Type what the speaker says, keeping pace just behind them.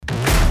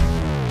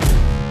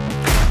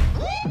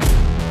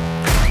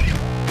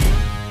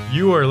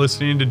You are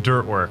listening to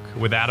Dirt Work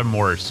with Adam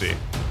Morrissey.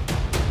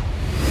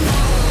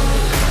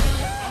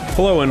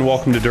 Hello and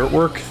welcome to Dirt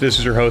Work. This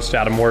is your host,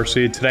 Adam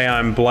Morrissey. Today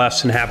I'm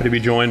blessed and happy to be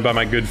joined by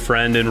my good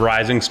friend and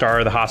rising star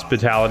of the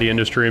hospitality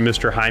industry,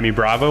 Mr. Jaime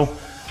Bravo.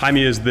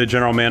 Jaime is the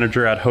general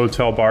manager at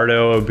Hotel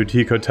Bardo, a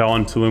boutique hotel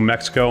in Tulum,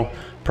 Mexico.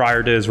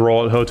 Prior to his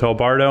role at Hotel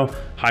Bardo,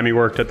 Jaime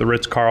worked at the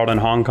Ritz-Carlton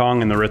Hong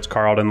Kong and the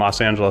Ritz-Carlton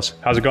Los Angeles.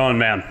 How's it going,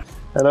 man?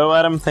 Hello,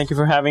 Adam. Thank you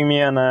for having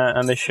me on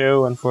the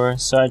show and for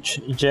such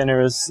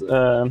generous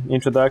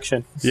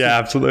introduction. Yeah,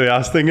 absolutely. I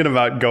was thinking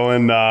about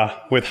going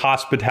with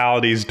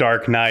hospitality's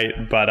Dark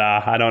Knight, but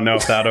I don't know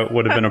if that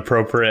would have been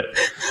appropriate.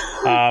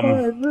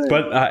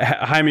 But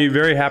Jaime,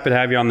 very happy to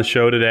have you on the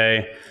show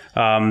today.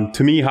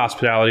 To me,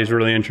 hospitality is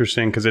really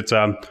interesting because it's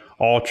an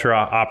ultra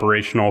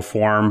operational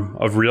form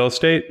of real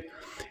estate.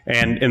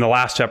 And in the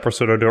last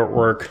episode of Dirt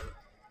Work,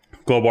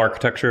 global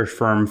architecture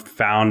firm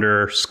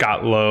founder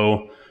Scott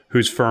Lowe,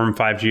 whose firm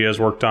 5G has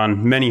worked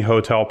on many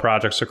hotel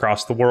projects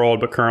across the world,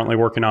 but currently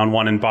working on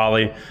one in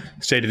Bali,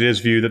 stated his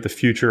view that the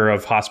future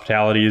of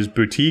hospitality is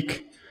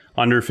boutique,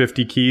 under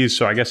 50 keys.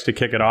 So I guess to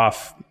kick it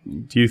off,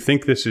 do you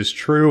think this is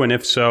true? And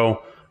if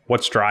so,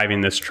 what's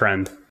driving this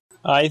trend?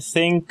 I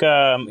think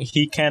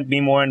he can't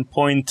be more on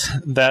point.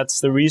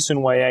 That's the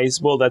reason why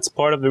that's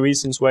part of the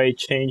reasons why I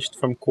changed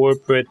from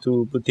corporate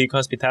to boutique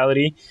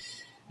hospitality.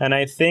 And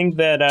I think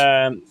that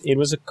it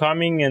was a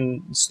coming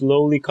and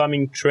slowly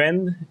coming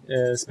trend,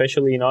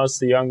 especially in us,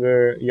 the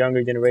younger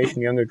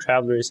generation, younger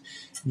travelers,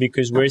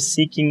 because we're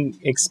seeking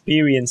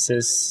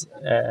experiences.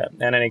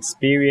 And an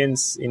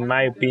experience, in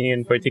my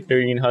opinion,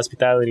 particularly in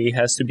hospitality,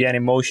 has to be an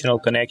emotional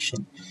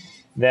connection.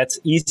 That's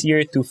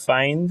easier to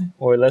find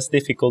or less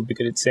difficult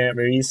because it's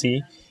very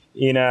easy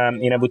in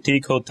a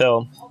boutique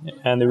hotel.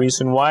 And the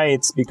reason why,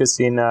 it's because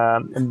in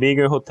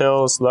bigger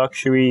hotels,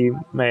 luxury,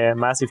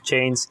 massive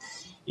chains,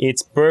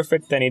 it's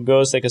perfect and it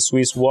goes like a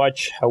Swiss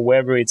watch.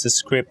 However, it's a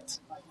script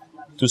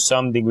to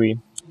some degree.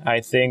 I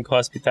think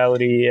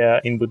hospitality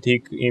in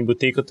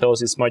boutique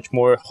hotels is much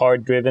more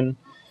heart driven,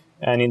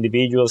 and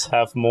individuals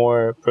have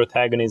more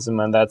protagonism,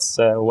 and that's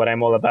what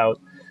I'm all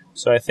about.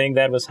 So I think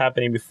that was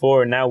happening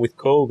before. Now with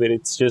COVID,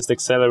 it's just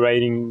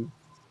accelerating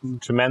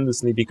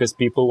tremendously because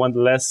people want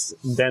less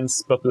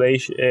dense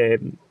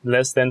population,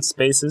 less dense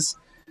spaces.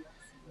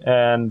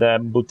 And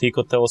boutique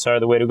hotels are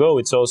the way to go.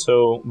 It's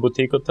also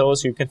boutique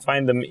hotels. You can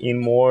find them in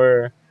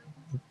more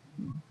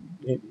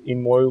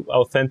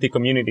authentic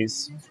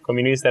communities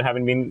that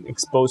haven't been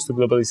exposed to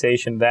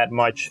globalization that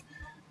much.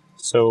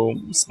 So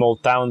small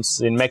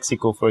towns in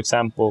Mexico, for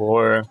example,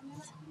 or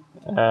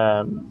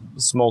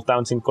small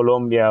towns in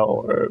Colombia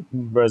or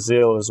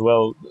Brazil as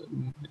well.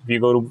 If you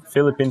go to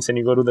Philippines and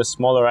you go to the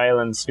smaller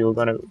islands, you're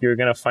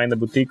gonna find the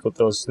boutique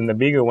hotels. In the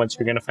bigger ones,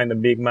 you're gonna find the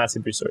big,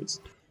 massive resorts.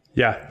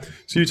 Yeah.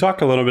 So you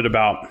talk a little bit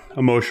about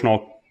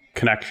emotional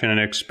connection and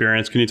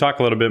experience. Can you talk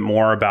a little bit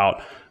more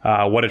about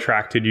what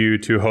attracted you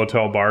to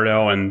Hotel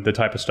Bardo and the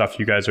type of stuff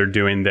you guys are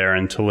doing there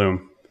in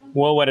Tulum?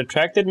 Well, what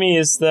attracted me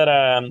is that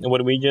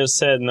what we just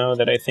said,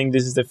 that I think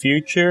this is the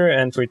future,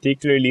 and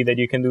particularly that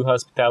you can do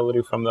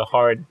hospitality from the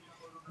heart.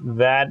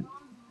 That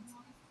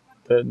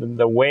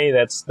the way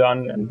that's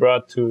done and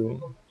brought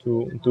to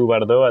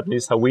Bardo, at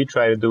least how we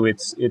try to do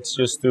it, it's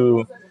just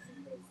to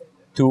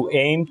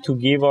aim to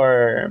give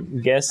our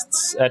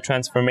guests a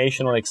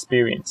transformational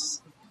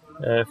experience.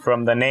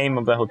 From the name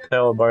of the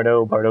hotel,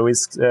 Bardo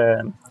is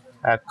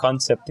a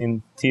concept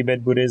in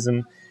Tibet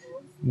Buddhism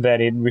that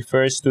it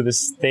refers to the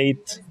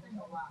state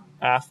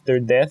after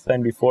death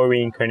and before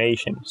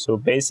reincarnation. So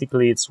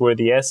basically, it's where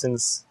the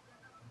essence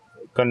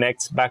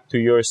connects back to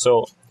your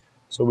soul.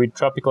 So we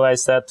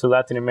tropicalize that to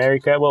Latin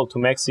America, to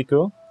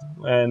Mexico,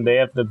 and Day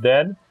of the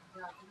Dead.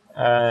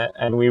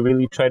 And we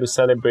really try to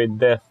celebrate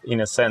death in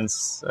a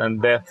sense,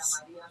 and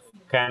deaths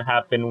can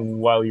happen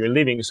while you're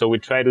living. So we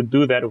try to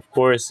do that, of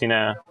course, in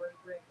a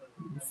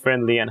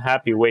friendly and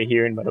happy way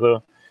here in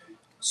Bardo.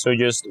 So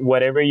just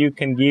whatever you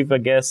can give a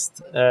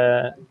guest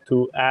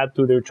to add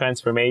to their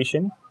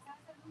transformation,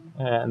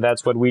 and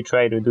that's what we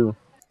try to do.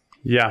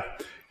 Yeah.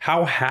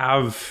 How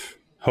have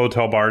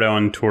Hotel Bardo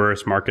and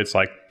tourist markets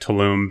like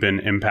Tulum been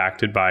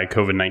impacted by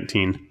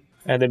COVID-19?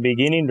 At the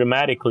beginning,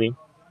 dramatically.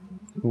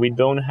 We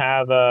don't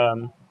have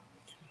the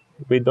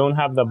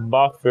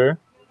buffer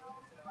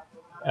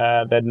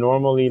that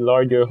normally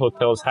larger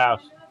hotels have,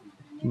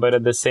 but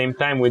at the same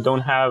time we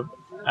don't have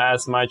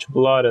as much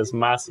blood as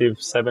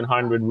massive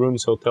 700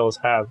 rooms hotels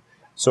have.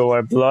 So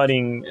our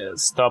blooding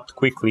stopped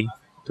quickly,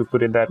 to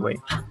put it that way.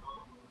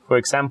 For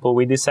example,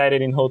 we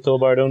decided in Hotel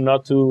Bardo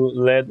not to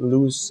let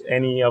loose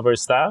any of our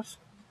staff,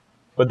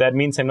 but that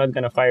means I'm not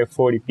going to fire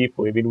 40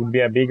 people. If it would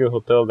be a bigger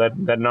hotel,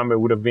 that number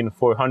would have been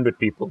 400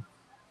 people.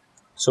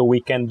 So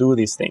we can do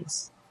these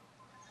things.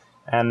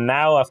 And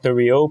now after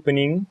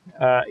reopening,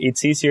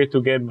 it's easier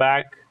to get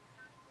back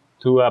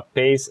to a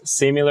pace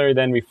similar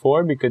than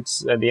before,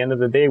 because at the end of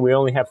the day, we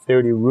only have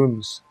 30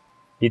 rooms.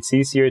 It's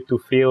easier to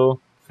fill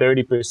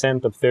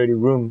 30% of 30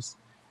 rooms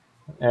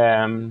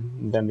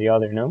than the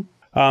other, no?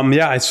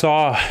 Yeah, I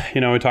saw,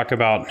 we talk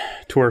about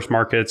tourist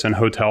markets and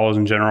hotels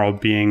in general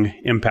being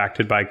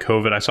impacted by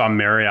COVID. I saw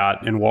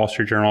Marriott in Wall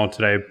Street Journal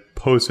today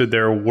posted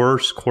their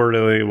worst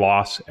quarterly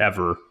loss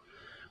ever,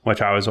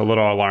 which I was a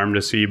little alarmed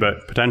to see,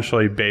 but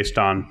potentially based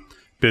on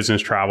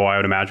business travel, I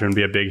would imagine would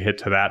be a big hit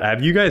to that.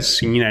 Have you guys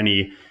seen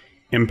any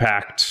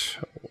impact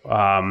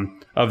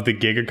of the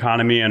gig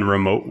economy and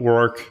remote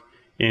work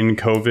in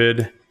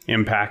COVID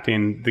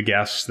impacting the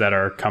guests that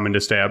are coming to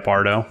stay at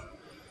Bardo?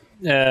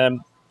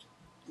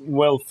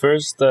 Well,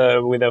 first,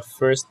 with the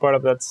first part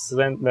of that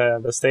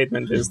the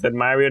statement is that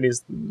Marriott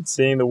is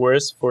seeing the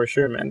worst for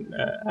sure, man.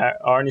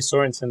 Arne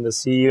Sorensen, the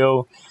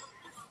CEO,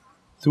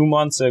 2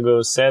 months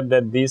ago said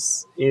that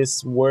this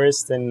is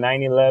worse than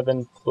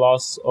 9/11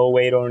 plus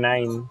 08 or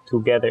 09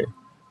 together.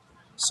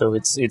 So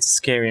it's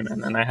scary,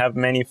 man. And I have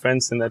many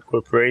friends in that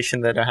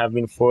corporation that have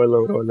been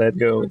furloughed or let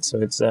go. So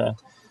it's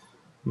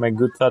my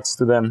good thoughts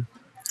to them.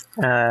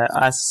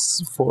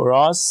 As for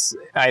us,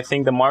 I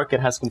think the market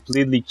has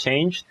completely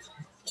changed.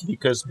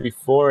 Because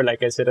before,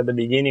 like I said at the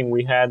beginning,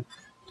 we had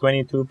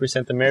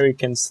 22%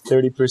 Americans,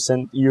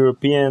 30%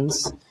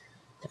 Europeans,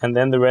 and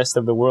then the rest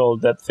of the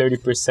world. That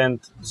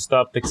 30%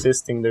 stopped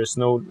existing. There's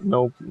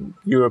no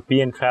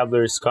European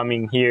travelers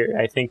coming here.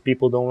 I think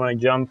people don't want to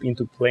jump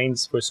into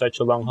planes for such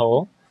a long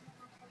haul.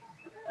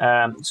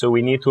 So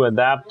we need to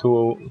adapt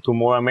to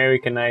more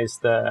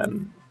Americanized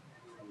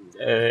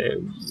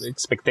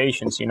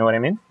expectations, you know what I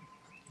mean?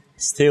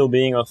 Still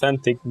being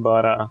authentic,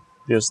 but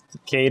just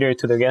cater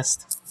to the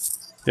guest.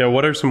 Yeah,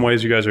 what are some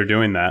ways you guys are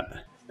doing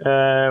that?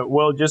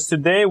 Well, just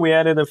today we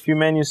added a few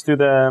menus to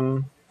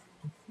the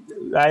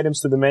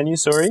items to the menu.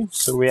 Sorry,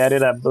 so we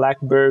added a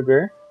black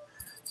burger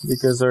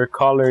because our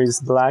color is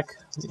black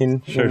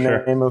in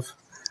the name of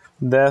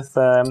death.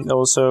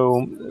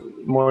 Also,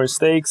 more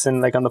steaks,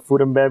 and like on the food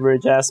and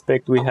beverage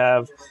aspect, we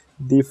have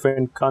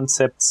different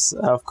concepts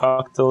of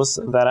cocktails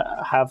that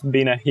have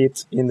been a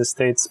hit in the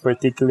States,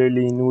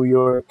 particularly in New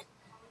York.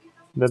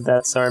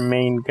 That's our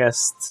main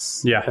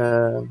guests.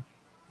 Yeah.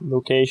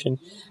 Location.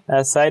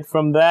 Aside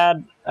from that,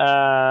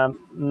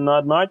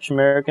 not much.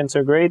 Americans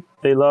are great.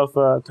 They love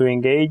to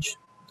engage,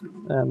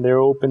 and they're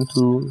open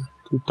to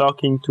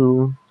talking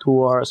to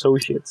our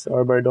associates,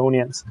 our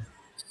Bardonians.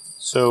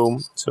 So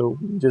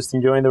just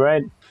enjoying the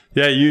ride.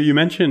 Yeah, you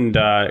mentioned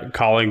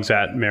colleagues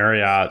at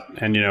Marriott,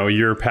 and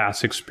your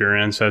past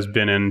experience has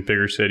been in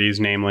bigger cities,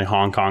 namely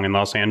Hong Kong and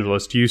Los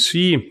Angeles. Do you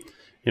see,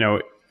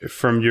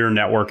 from your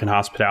network and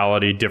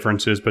hospitality,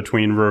 differences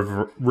between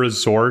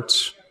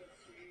resorts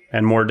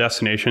and more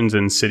destinations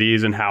in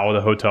cities and how the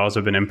hotels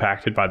have been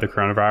impacted by the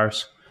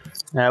coronavirus?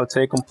 I would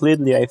say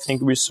completely. I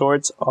think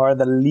resorts are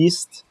the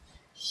least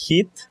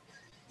hit,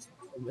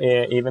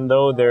 even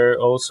though they're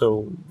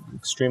also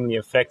extremely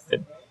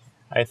affected.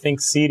 I think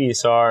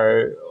cities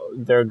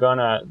they're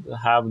gonna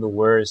have the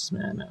worst,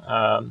 man.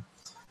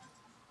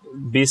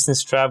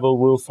 Business travel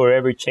will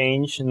forever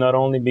change, not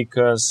only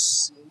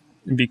because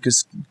of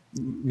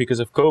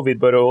COVID,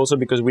 but also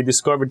because we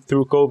discovered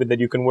through COVID that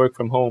you can work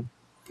from home.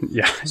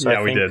 Yeah,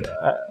 so we did.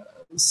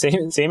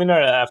 Same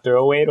after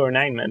 08 or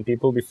 09, man.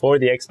 People before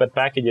the expat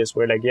packages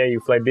were like, yeah, you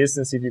fly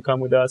business if you come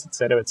with us,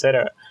 etc.,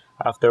 etc.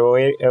 After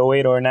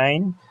 08 or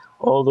 09,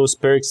 all those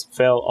perks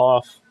fell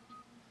off.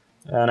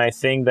 And I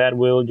think that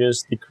will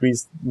just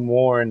decrease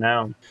more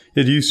now.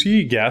 Did you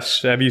see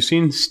guests? Have you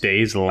seen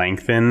stays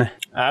lengthen?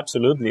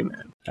 Absolutely,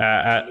 man.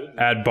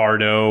 At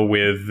Bardo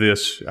with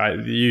this,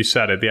 you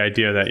said it, the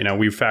idea that,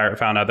 we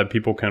found out that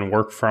people can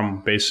work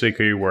from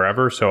basically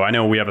wherever. So I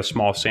know we have a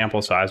small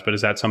sample size, but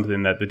is that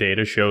something that the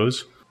data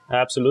shows?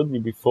 Absolutely.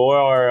 Before,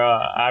 our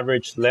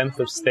average length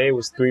of stay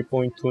was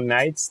 3.2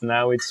 nights.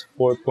 Now it's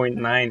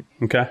 4.9.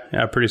 Okay.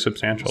 Yeah, pretty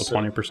substantial,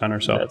 20% or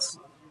so. That's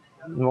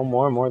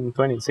more than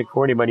 20, it's like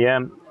 40, but yeah.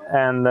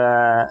 And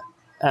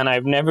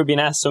I've never been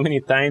asked so many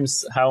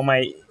times how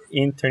my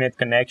internet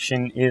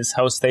connection is,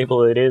 how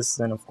stable it is.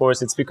 And of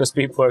course, it's because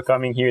people are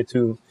coming here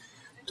to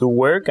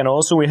work. And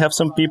also we have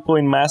some people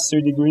in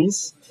master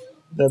degrees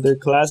that their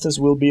classes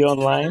will be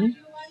online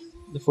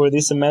for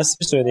this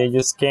semester. So they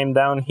just came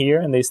down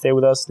here and they stay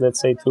with us, let's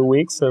say 2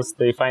 weeks as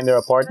they find their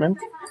apartment.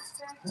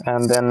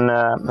 And then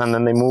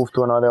they move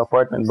to another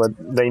apartment.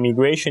 But the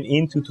immigration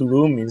into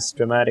Tulum is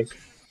dramatic.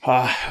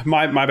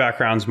 My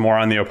background's more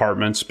on the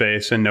apartment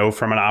space, and know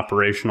from an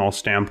operational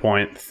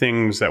standpoint,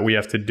 things that we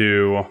have to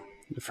do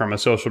from a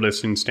social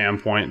distancing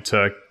standpoint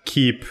to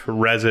keep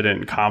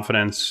resident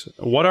confidence.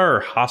 What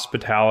is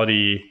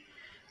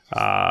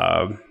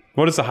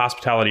the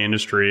hospitality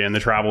industry and the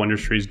travel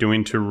industry is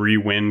doing to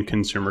re-win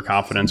consumer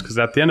confidence? Because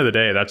at the end of the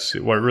day, that's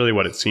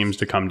what it seems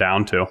to come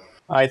down to.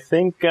 I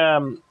think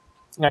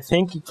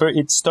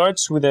it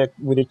starts with a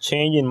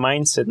change in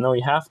mindset. No,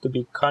 you have to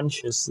be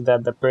conscious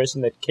that the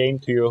person that came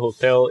to your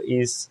hotel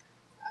is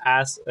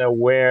as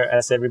aware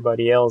as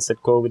everybody else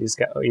that COVID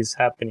is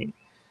happening.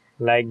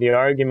 Like the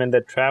argument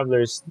that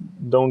travelers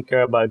don't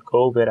care about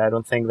COVID, I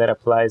don't think that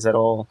applies at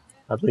all,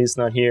 at least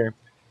not here.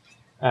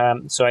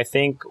 So I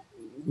think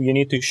you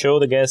need to show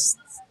the guests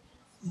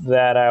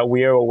that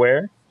we are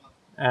aware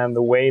And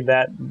the way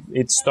that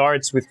it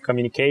starts with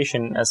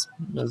communication, as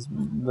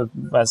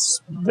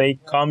they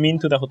come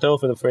into the hotel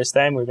for the first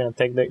time, we're going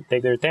to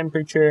take their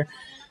temperature,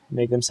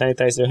 make them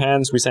sanitize their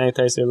hands, we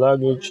sanitize their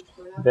luggage.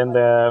 Then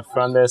the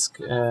front desk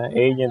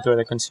agent or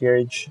the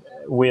concierge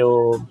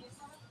will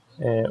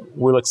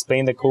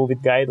explain the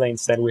COVID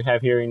guidelines that we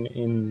have here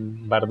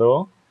in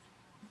Bardot.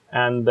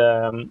 And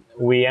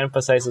we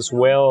emphasize as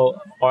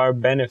well our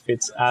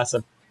benefits as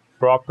a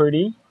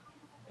property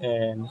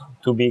and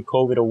to be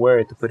COVID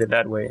aware, to put it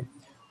that way.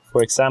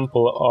 For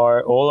example,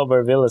 all of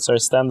our villas are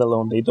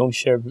standalone. They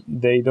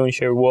don't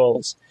share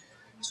walls.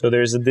 So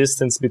there's a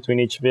distance between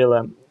each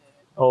villa.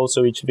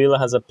 Also, each villa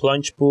has a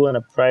plunge pool and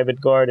a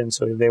private garden.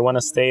 So if they want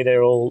to stay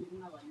there all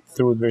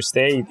through their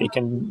stay, they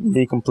can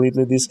be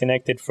completely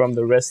disconnected from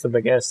the rest of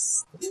the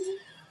guests.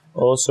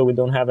 Also, we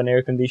don't have an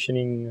air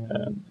conditioning,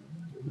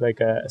 like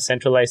a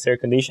centralized air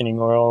conditioning,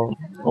 or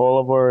all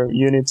of our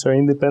units are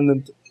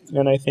independent.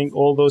 And I think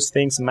all those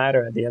things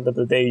matter. At the end of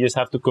the day, you just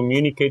have to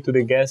communicate to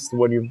the guest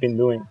what you've been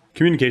doing.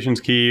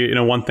 Communication's key.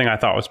 One thing I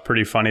thought was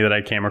pretty funny that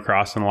I came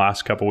across in the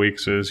last couple of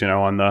weeks is,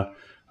 on the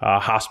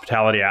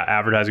hospitality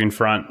advertising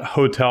front,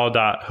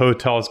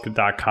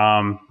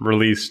 hotels.com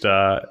released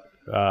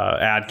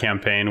ad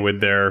campaign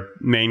with their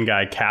main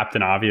guy,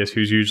 Captain Obvious,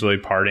 who's usually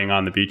partying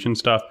on the beach and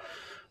stuff.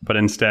 But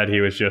instead, he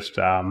was just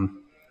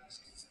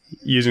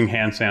using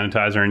hand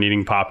sanitizer and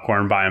eating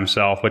popcorn by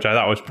himself, which I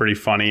thought was pretty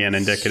funny and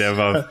indicative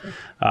of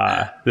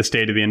the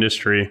state of the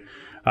industry.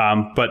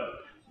 But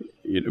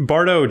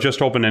Bardot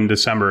just opened in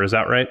December, is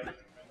that right?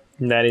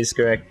 That is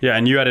correct. Yeah,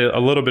 and you had a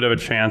little bit of a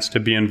chance to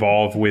be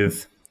involved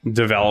with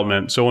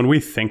development. So when we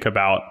think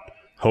about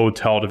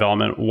hotel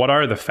development, what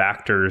are the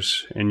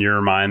factors in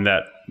your mind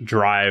that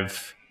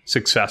drive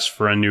success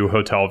for a new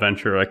hotel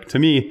venture? Like, to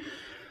me,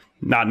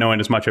 not knowing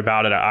as much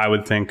about it, I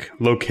would think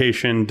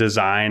location,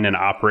 design, and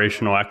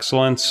operational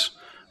excellence.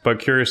 But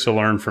curious to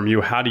learn from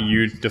you, how do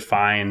you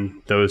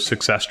define those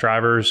success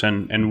drivers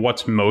and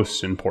what's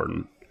most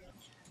important?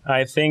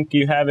 I think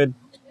you have it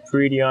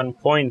pretty on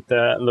point.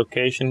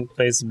 Location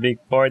plays a big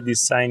part.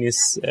 Design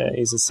is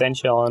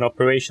essential, and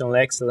operational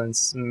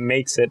excellence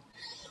makes it.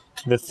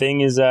 The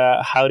thing is,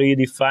 how do you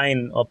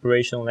define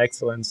operational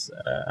excellence?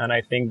 And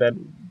I think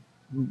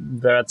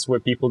that's where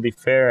people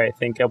differ. I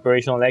think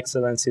operational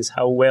excellence is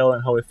how well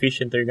and how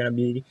efficient they're going to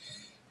be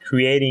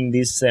creating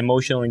this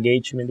emotional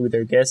engagement with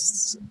their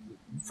guests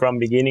from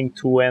beginning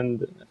to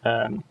end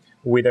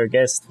with our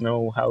guests.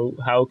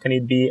 How can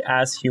it be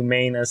as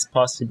humane as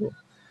possible?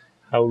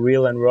 How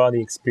real and raw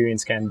the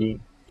experience can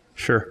be.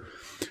 Sure.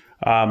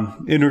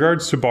 In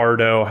regards to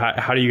Bardot,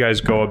 how do you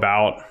guys go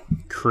about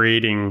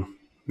creating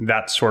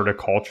that sort of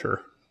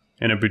culture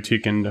in a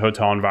boutique and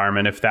hotel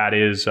environment, if that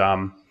is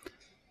kind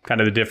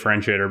of the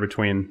differentiator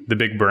between the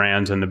big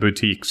brands and the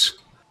boutiques?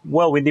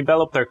 Well, we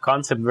developed our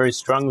concept very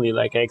strongly.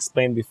 Like I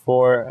explained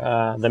before,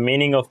 the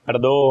meaning of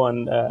Bardot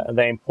and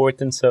the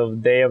importance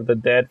of Day of the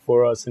Dead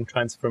for us in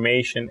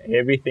transformation,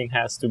 everything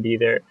has to be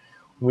there.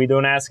 We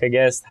don't ask a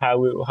guest,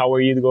 how are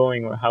you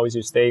going or how is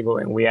your stay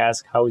going? We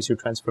ask, how is your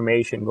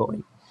transformation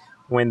going?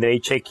 When they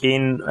check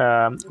in,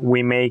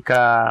 we make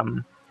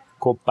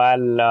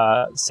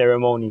Copal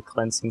ceremony,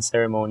 cleansing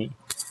ceremony.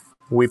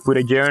 We put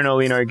a journal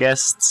in our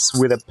guests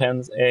with a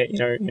pen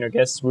in our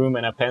guest room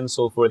and a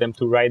pencil for them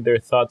to write their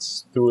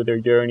thoughts through their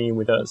journey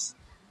with us.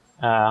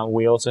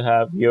 We also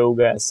have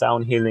yoga,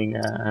 sound healing,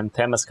 and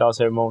Temazcal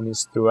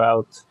ceremonies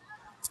throughout.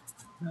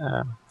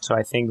 So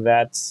I think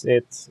that's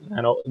it.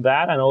 And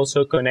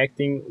also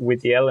connecting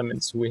with the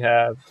elements. We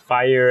have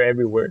fire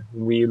everywhere.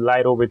 We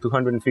light over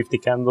 250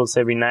 candles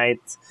every night.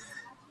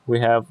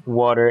 We have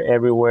water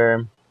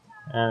everywhere.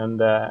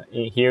 And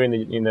here in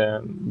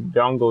the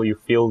jungle, you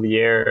feel the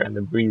air and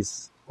the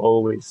breeze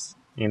always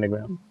in the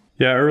ground.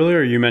 Yeah,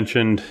 earlier you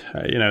mentioned,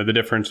 the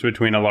difference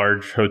between a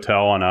large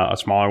hotel and a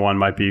smaller one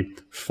might be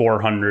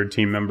 400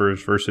 team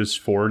members versus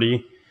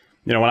 40.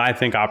 When I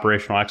think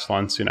operational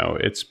excellence,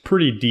 it's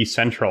pretty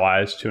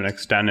decentralized to an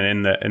extent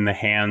in the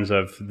hands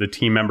of the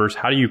team members.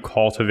 How do you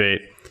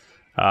cultivate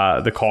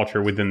the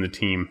culture within the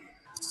team?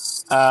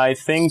 I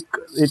think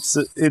it's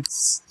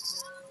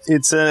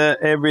a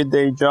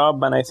everyday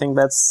job, and I think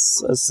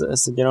that's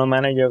as a general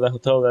manager of the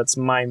hotel, that's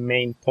my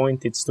main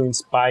point. It's to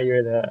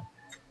inspire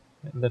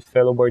the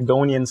fellow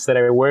Bardonians that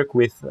I work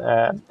with,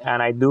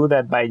 and I do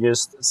that by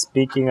just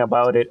speaking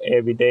about it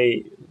every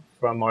day.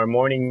 From our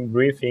morning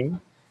briefing,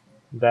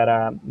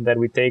 that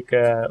we take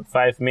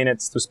 5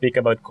 minutes to speak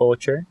about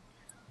culture.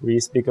 We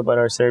speak about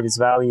our service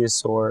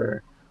values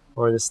or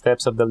the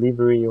steps of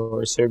delivery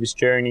or service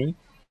journey,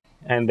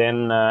 and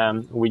then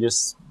we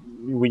just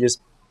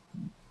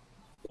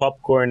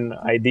popcorn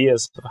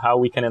ideas of how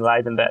we can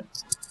enliven that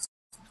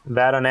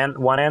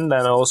on one end,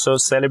 and also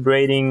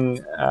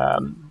celebrating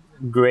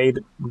great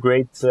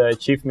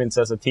achievements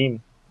as a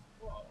team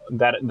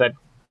that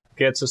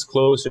gets us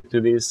closer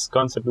to this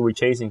concept that we're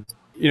chasing.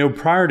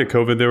 Prior to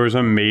COVID, there was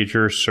a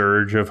major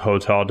surge of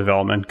hotel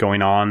development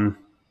going on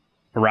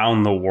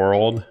around the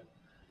world.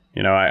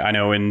 I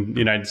know in the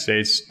United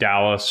States,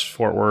 Dallas,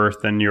 Fort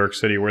Worth, and New York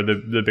City were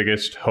the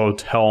biggest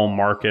hotel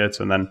markets.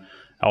 And then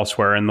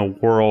elsewhere in the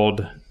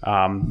world,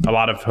 a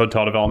lot of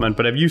hotel development.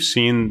 But have you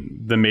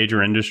seen the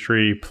major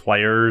industry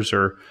players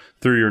or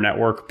through your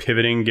network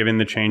pivoting given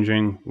the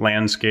changing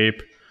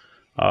landscape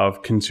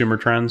of consumer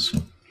trends?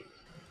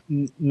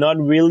 Not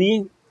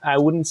really. I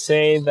wouldn't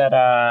say that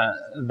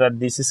that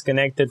this is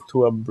connected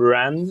to a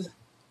brand.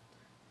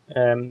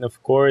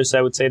 Of course,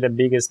 I would say the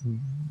biggest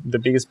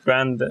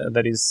brand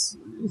that is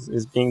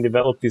being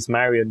developed is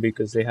Marriott,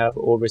 because they have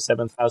over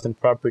 7,000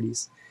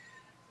 properties.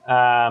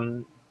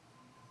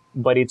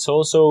 But it's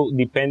also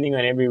depending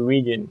on every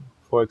region.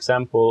 For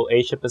example,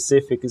 Asia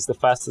Pacific is the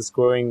fastest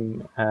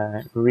growing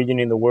region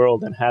in the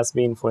world and has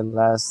been for the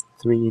last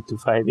 3 to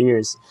 5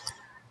 years.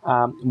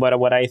 But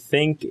what I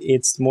think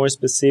it's more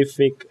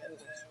specific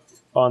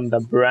on the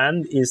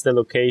brand is the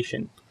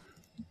location.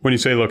 When you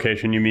say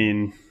location, you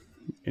mean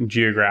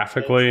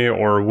geographically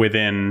or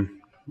within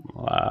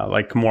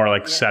like more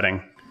like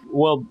setting?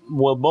 Well,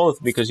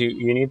 both, because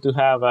you need to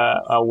have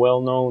a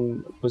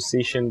well-known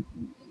position,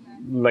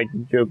 like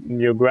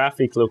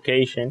geographic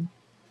location,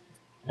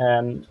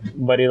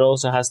 but it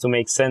also has to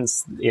make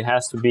sense. It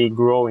has to be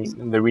growing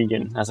in the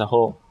region as a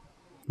whole.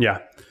 Yeah.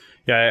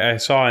 I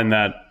saw in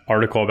that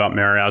article about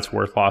Marriott's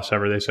worth loss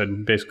ever, they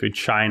said basically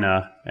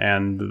China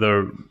and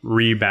the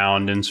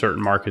rebound in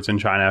certain markets in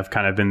China have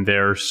kind of been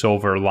their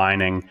silver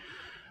lining.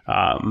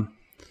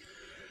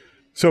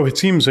 So it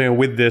seems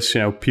with this,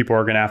 people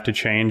are going to have to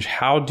change.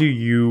 How do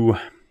you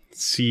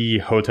see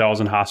hotels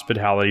and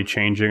hospitality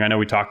changing? I know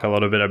we talked a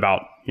little bit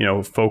about,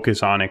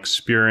 focus on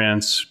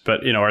experience,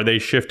 but, are they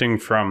shifting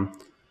from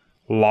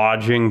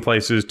lodging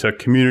places to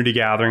community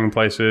gathering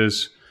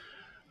places?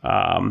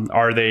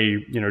 Are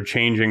they,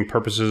 changing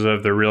purposes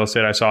of their real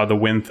estate? I saw the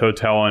Winth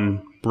Hotel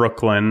in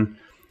Brooklyn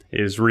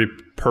is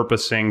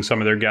repurposing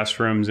some of their guest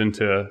rooms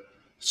into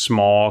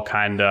small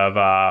kind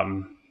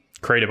of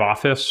creative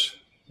office.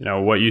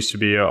 What used to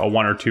be a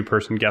 1 or 2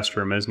 person guest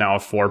room is now a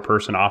 4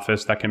 person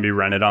office that can be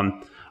rented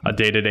on a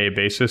day-to-day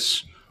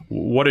basis.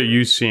 What are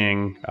you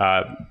seeing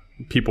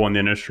people in the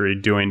industry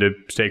doing to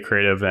stay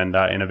creative and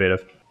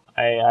innovative?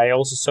 I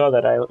also saw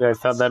that. I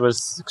thought that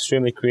was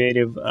extremely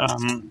creative.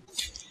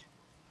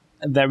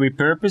 The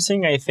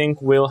repurposing, I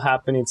think, will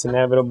happen. It's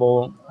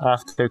inevitable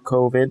after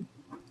COVID.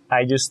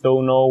 I just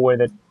don't know where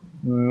the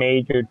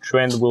major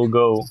trend will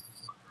go.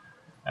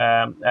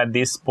 At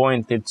this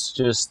point, it's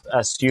just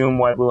assume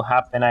what will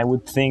happen. I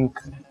would think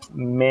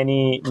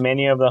many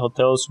of the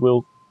hotels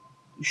will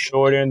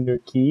shorten their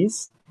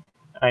keys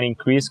and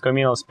increase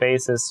communal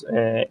spaces.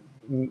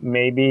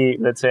 Maybe,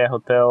 let's say a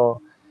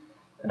hotel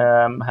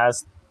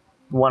has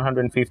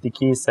 150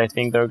 keys. I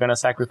think they're going to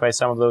sacrifice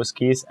some of those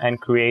keys and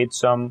create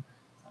some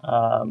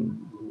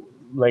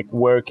like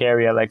work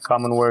area, like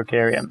common work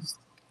area,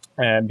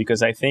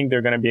 because I think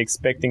they're going to be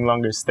expecting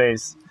longer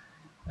stays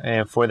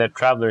for their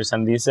travelers,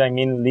 and these I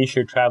mean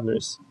leisure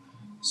travelers,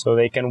 so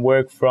they can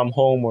work from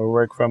home or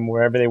work from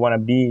wherever they want to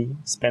be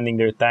spending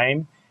their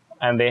time,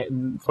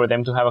 and for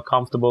them to have a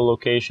comfortable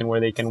location where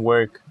they can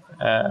work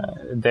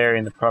there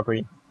in the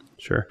property.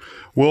 Sure.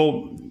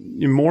 Will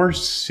more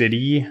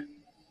city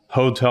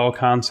hotel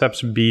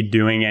concepts be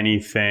doing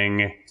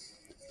anything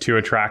to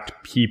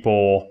attract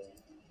people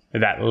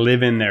that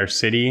live in their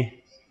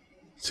city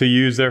to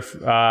use their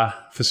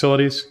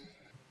facilities?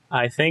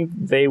 I think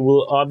they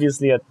will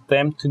obviously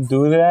attempt to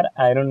do that.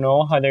 I don't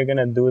know how they're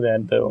gonna do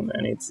that though,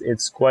 man.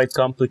 It's quite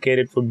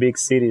complicated for big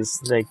cities.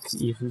 Like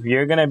if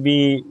you're gonna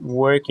be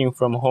working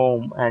from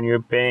home and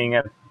you're paying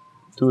a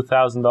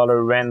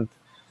 $2,000 rent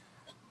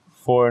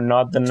for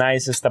not the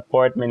nicest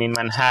apartment in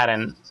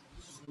Manhattan,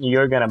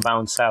 you're gonna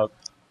bounce out,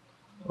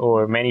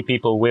 or many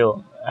people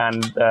will.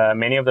 And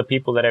many of the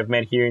people that I've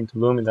met here in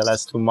Tulum in the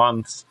last 2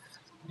 months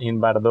in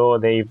Bardo,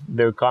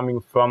 they're coming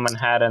from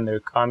Manhattan,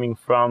 they're coming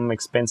from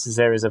expensive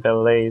areas of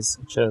LA,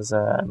 such as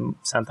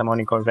Santa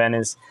Monica or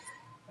Venice,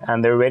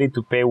 and they're ready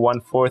to pay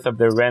 1/4 of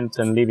their rent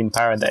and live in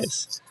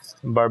paradise.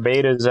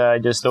 Barbados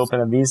just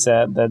opened a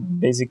visa that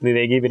basically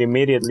they give it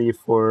immediately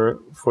for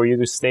you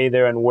to stay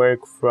there and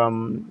work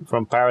from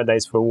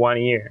paradise for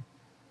 1 year.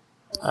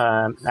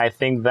 I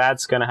think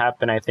that's going to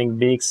happen. I think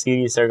big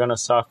cities are going to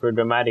suffer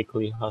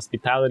dramatically.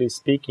 Hospitality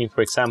speaking,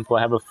 for example,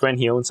 I have a friend,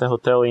 he owns a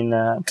hotel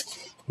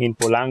in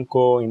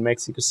Polanco, in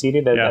Mexico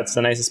City. That's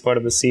the nicest part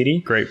of the city.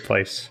 Great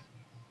place.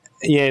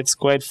 Yeah, it's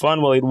quite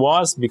fun. Well, it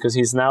was, because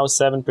he's now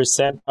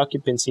 7%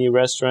 occupancy.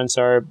 Restaurants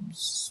are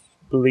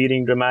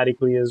bleeding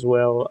dramatically as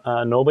well.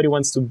 Nobody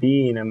wants to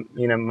be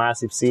in a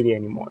massive city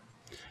anymore.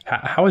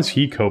 How is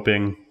he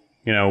coping,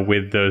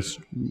 with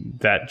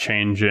that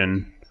change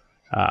in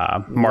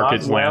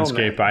market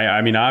landscape?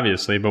 I mean,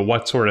 obviously, but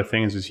what sort of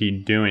things is he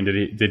doing?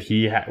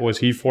 Was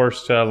he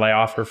forced to lay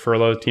off or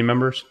furlough team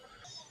members?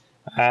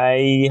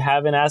 I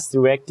haven't asked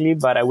directly,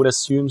 but I would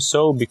assume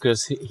so,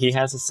 because he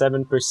has a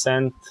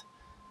 7%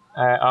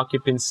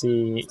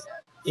 occupancy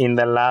in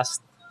the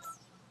last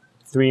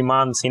 3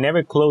 months. He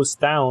never closed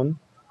down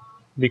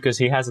because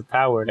he has a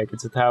tower, like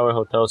it's a tower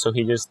hotel, so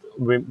he just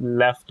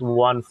left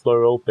 1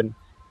 floor open.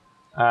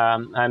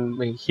 And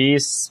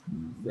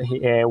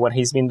what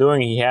he's been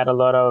doing, he had a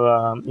lot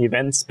of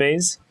event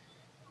space,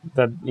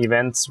 that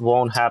events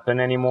won't happen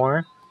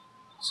anymore.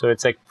 So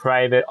it's like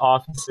private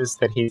offices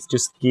that he's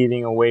just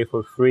giving away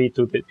for free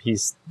to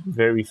his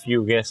very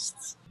few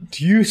guests.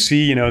 Do you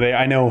see,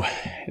 I know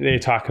they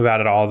talk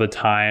about it all the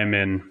time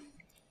in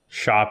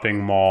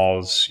shopping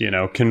malls,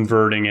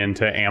 converting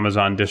into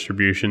Amazon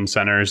distribution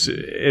centers.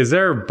 Is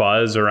there a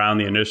buzz around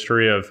the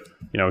industry of,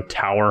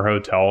 tower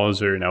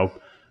hotels or,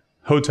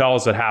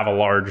 hotels that have a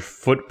large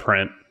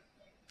footprint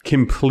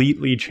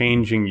completely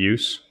changing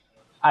use?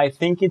 I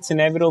think it's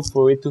inevitable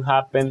for it to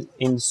happen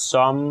in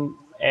some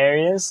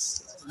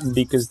areas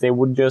because they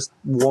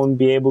won't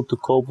be able to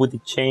cope with the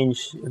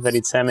change that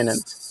it's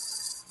imminent.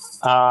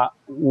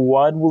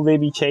 What will they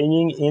be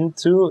changing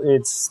into?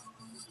 It's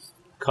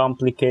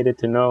complicated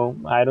to know.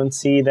 I don't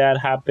see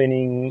that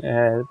happening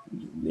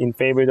in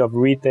favor of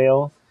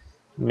retail.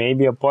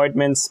 Maybe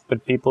apartments,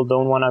 but people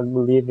don't want to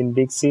live in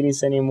big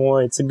cities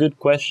anymore. It's a good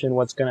question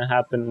what's going to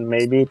happen.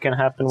 Maybe it can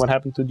happen what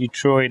happened to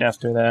Detroit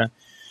after the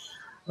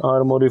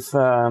automotive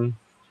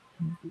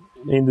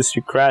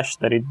industry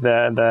crashed, that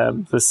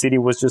the city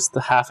was just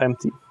half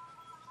empty.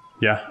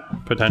 Yeah,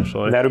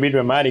 potentially. That would be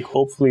dramatic.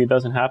 Hopefully it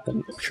doesn't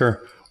happen.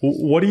 Sure.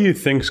 What do you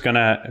think is going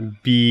to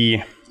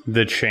be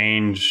the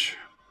change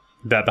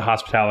that the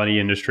hospitality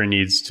industry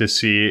needs to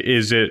see?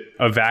 Is it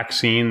a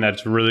vaccine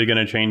that's really going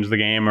to change the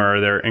game, or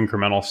are there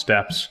incremental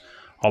steps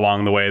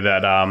along the way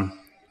that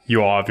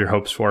you all have your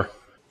hopes for?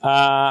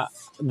 The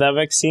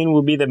vaccine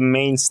will be the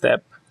main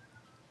step.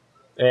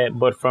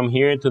 But from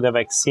here to the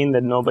vaccine,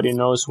 that nobody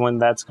knows when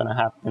that's going to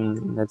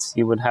happen. Let's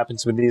see what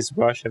happens with this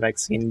Russia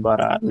vaccine.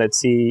 But let's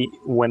see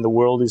when the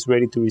world is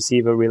ready to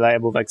receive a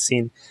reliable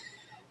vaccine.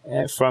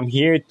 From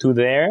here to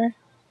there,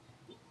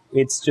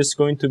 it's just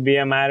going to be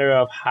a matter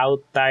of how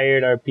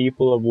tired are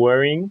people of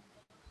worrying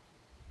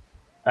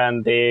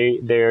and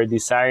their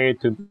desire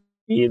to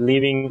be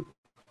living,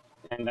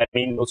 and I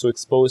mean also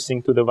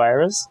exposing to the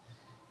virus.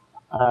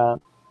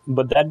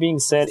 But that being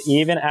said,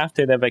 even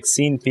after the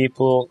vaccine,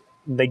 people,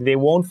 they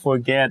won't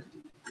forget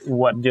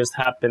what just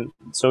happened.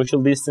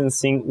 Social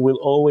distancing will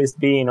always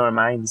be in our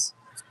minds.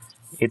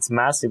 It's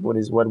massive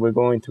what we're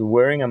going through.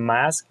 Wearing a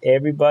mask,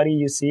 everybody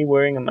you see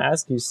wearing a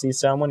mask, you see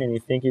someone and you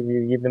think if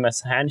you give them a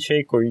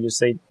handshake or you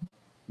say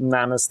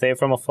namaste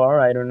from afar,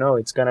 I don't know.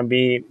 It's gonna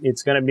be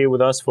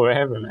with us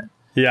forever, man.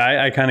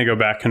 Yeah, I kind of go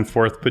back and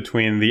forth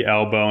between the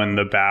elbow and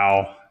the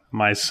bow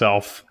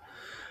myself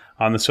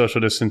on the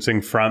social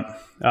distancing front.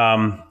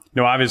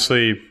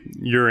 Obviously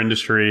your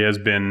industry has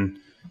been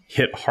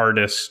hit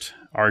hardest,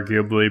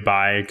 arguably,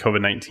 by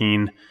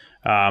COVID-19.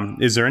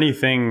 Is there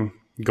anything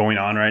going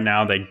on right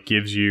now that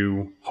gives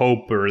you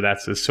hope, or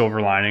that's a silver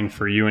lining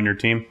for you and your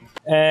team?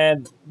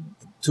 And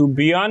to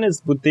be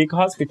honest, boutique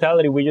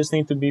hospitality, we just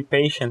need to be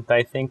patient.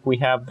 I think we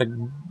have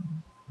the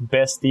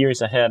best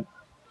years ahead.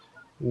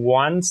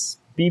 Once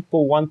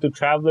people want to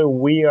travel,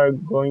 we are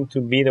going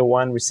to be the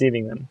one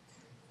receiving them.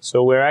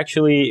 So we're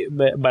actually,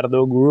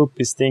 Bardot Group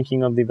is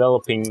thinking of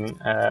developing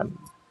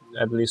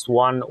at least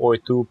 1 or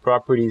 2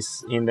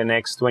 properties in the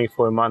next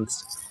 24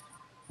 months.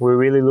 We're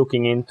really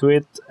looking into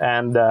it,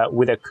 and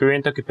with the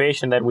current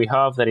occupation that we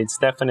have, that it's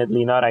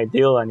definitely not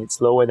ideal and it's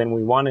lower than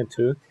we wanted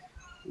to,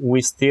 we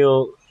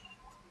still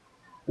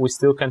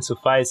can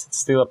suffice. It's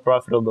still a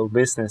profitable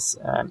business,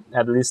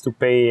 at least to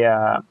pay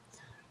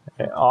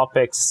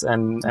OPEX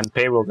and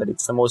payroll, that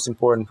it's the most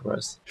important for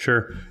us.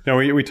 Sure. Now,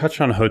 we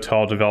touched on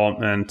hotel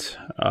development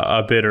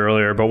a bit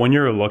earlier, but when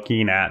you're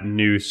looking at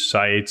new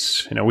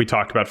sites, we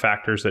talked about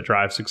factors that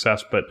drive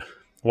success, but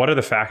what are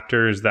the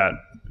factors that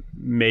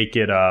make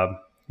it a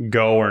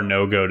go or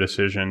no-go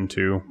decision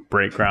to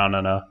break ground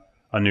on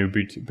a new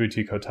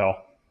boutique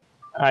hotel?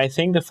 I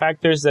think the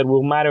factors that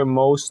will matter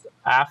most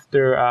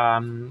after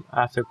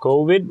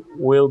COVID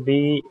will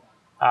be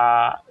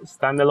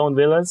standalone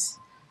villas,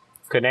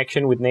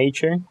 connection with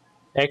nature,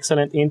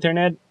 excellent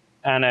internet,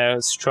 and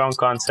a strong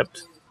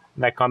concept.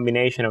 That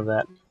combination of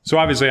that. So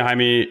obviously,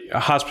 Jaime,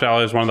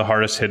 hospitality is one of the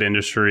hardest hit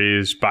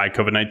industries by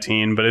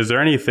COVID-19, but is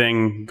there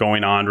anything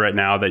going on right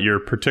now that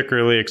you're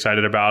particularly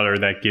excited about or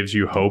that gives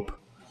you hope?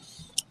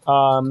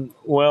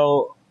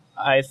 Well,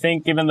 I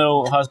think even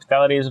though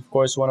hospitality is, of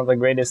course, one of the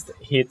greatest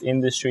hit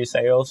industries,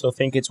 I also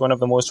think it's one of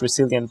the most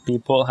resilient.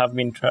 People have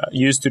been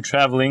used to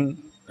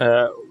traveling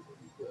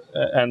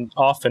and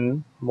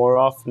more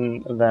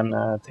often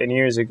than 10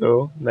 years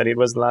ago, that it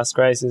was the last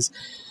crisis,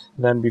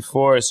 than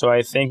before. So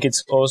I think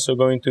it's also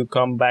going to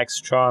come back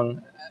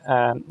strong.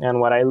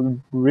 And what I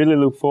really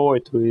look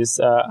forward to is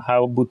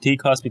how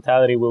boutique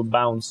hospitality will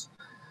bounce.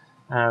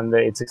 And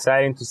it's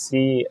exciting to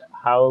see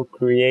how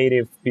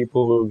creative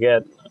people will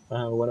get.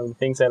 One of the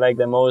things I like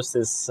the most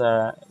is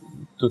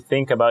to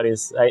think about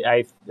is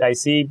I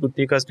see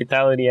boutique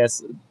hospitality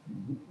as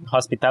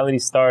hospitality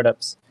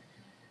startups,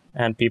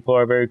 and people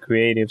are very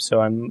creative.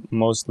 So I'm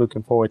most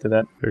looking forward to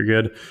that. Very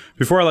good.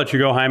 Before I let you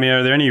go, Jaime,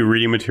 are there any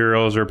reading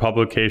materials or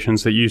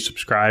publications that you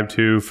subscribe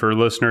to for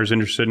listeners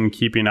interested in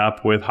keeping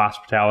up with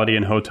hospitality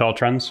and hotel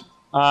trends?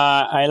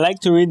 I like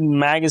to read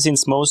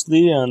magazines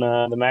mostly, and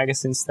the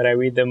magazines that I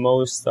read the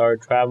most are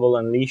Travel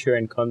and Leisure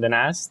and Condé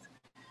Nast.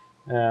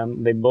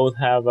 They both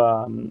have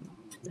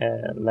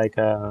like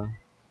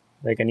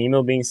an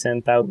email being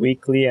sent out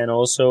weekly, and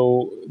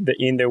also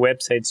in their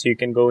websites you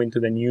can go into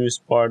the news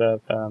part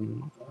of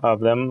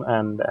them,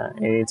 and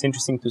it's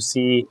interesting to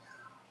see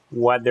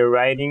what they're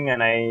writing,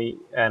 and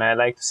I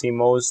like to see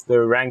most the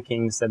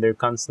rankings that they're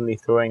constantly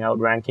throwing out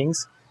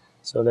rankings.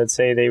 So let's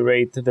say they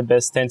rate the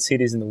best 10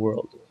 cities in the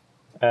world,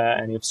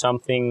 and if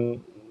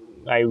something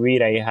I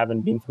read I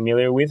haven't been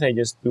familiar with, I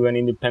just do an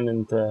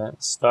independent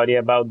study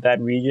about that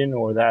region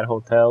or that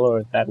hotel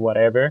or that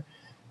whatever,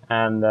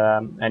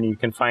 and you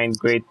can find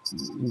great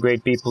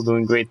people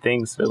doing great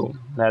things. So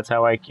that's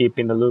how I keep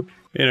in the loop.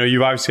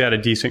 You've obviously had a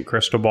decent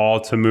crystal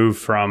ball to move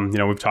from,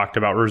 we've talked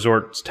about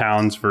resort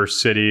towns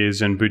versus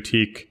cities and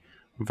boutique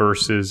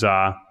versus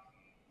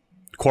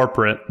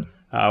corporate.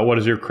 What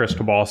does your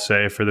crystal ball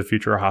say for the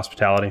future of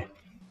hospitality?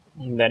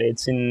 That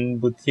it's in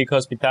boutique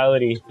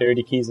hospitality,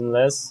 30 keys and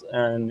less,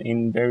 and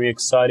in very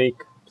exotic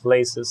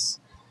places.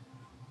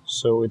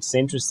 So it's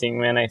interesting,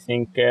 man. I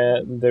think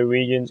the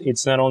regions,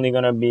 it's not only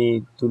going to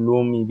be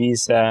Tulum,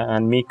 Ibiza,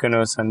 and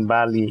Mykonos and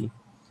Bali.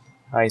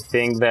 I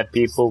think that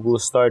people will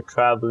start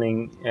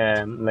traveling,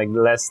 like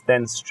less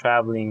dense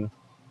traveling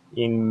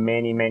in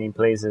many, many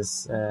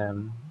places.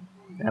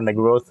 And the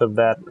growth of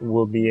that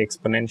will be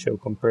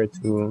exponential compared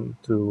to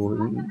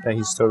the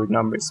historic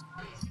numbers.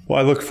 Well,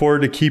 I look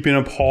forward to keeping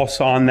a pulse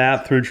on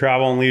that through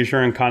Travel and Leisure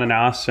and Condé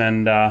Nast,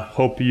 and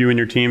hope you and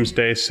your team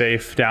stay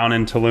safe down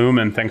in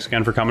Tulum. And thanks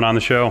again for coming on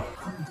the show.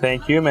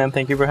 Thank you, man.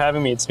 Thank you for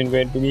having me. It's been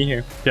great to be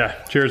here. Yeah.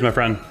 Cheers, my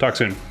friend. Talk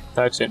soon.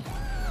 Talk soon.